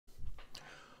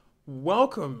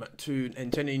Welcome to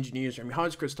Nintendo Engineers Room. Hi,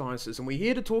 it's Chris Tysis, and we're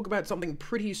here to talk about something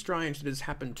pretty strange that has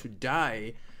happened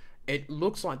today. It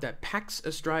looks like that PAX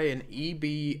Australia and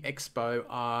EB Expo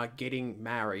are getting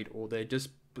married, or they're just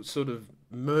sort of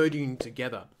merging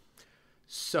together.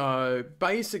 So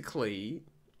basically,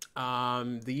 the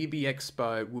EB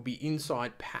Expo will be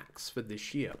inside PAX for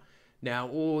this year. Now,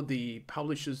 all the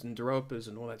publishers and developers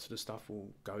and all that sort of stuff will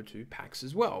go to PAX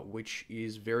as well, which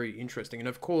is very interesting. And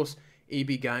of course,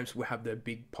 EB Games will have their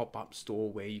big pop-up store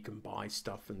where you can buy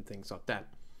stuff and things like that.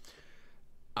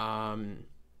 I'm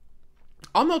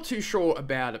not too sure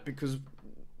about it because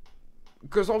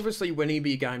obviously when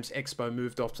EB Games Expo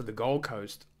moved off to the Gold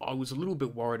Coast, I was a little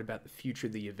bit worried about the future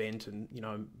of the event and,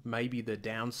 maybe the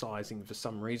downsizing for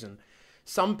some reason.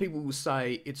 Some people will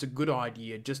say it's a good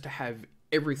idea just to have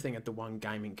everything at the one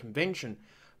gaming convention,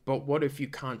 but what if you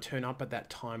can't turn up at that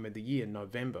time of the year,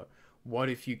 November? What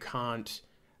if you can't,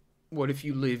 what if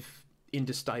you live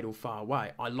interstate or far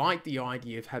away? I like the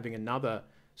idea of having another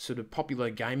sort of popular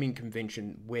gaming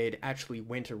convention where it actually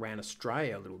went around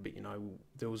Australia a little bit.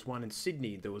 There was one in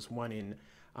Sydney, there was one in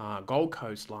Gold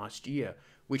Coast last year,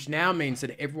 which now means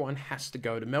that everyone has to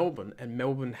go to Melbourne, and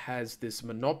Melbourne has this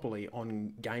monopoly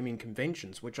on gaming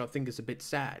conventions, which I think is a bit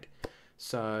sad.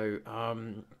 So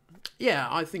yeah,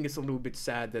 I think it's a little bit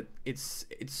sad that it's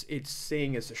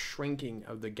seeing as a shrinking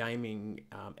of the gaming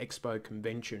expo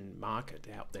convention market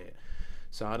out there.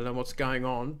 So I don't know what's going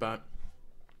on, but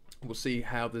we'll see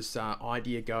how this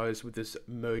idea goes with this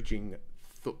merging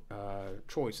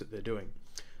choice that they're doing.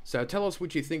 So tell us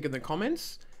what you think in the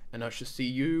comments, and I shall see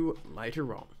you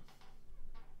later on.